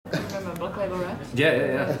black label red.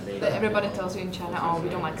 Yeah. Everybody tells you in China, oh, we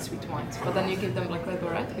don't like sweet wines, but then you give them black label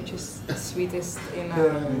red, which is the sweetest in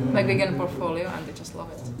my vegan portfolio, and they just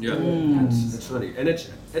love it. Yeah, it's funny, and it's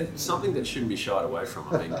something that shouldn't be shied away from.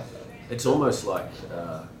 I mean, it's almost like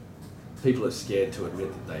people are scared to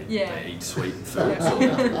admit that they eat sweet foods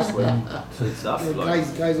or sweet stuff. Yeah, like,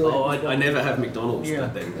 guys I never have McDonald's,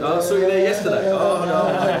 but then I saw you there yesterday. Oh no!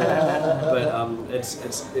 But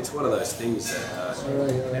it's one of those things that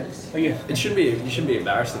it shouldn't be. You shouldn't be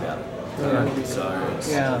embarrassed about it. So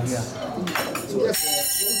it's, Yes,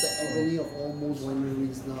 the agony of almost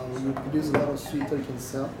wineries now. You produce a lot of sweeter you can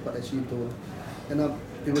sell, but actually you don't. And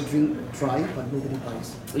people drink dry, but nobody buys.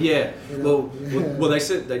 Yeah. Well, they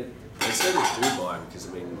said they certainly do buy them because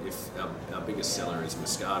I mean, if our biggest seller is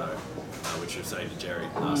Moscato, which I was saying to Jerry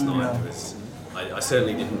last night, was I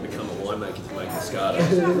certainly didn't become a winemaker to make Moscato,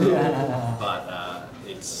 but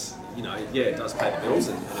it's it does pay the bills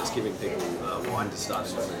and it's giving people wine to start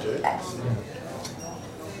them on the journey.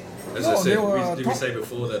 As I said, did we say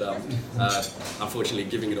before that unfortunately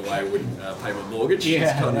giving it away wouldn't pay my mortgage?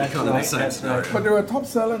 It's kind of the same scenario. But they were a top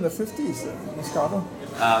seller in the 50s, Moscato.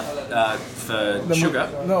 For sugar?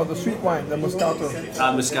 No, the sweet wine, the Moscato.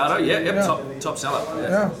 Moscato, top seller.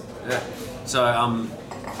 Yeah. So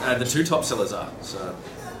the two top sellers are. So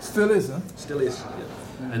still is, huh? Still is.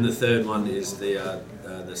 Yeah. And the third one is the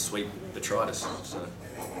sweet botrytis. So.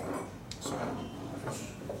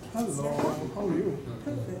 Hello, how are you?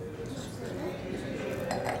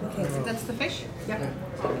 Okay, so that's the fish? Yeah.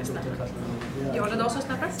 You ordered also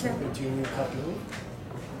snappers? Yeah.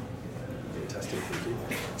 Fantastic, thank you.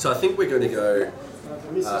 So I think we're going to go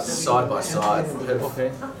side by side.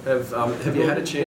 Have you had a chance?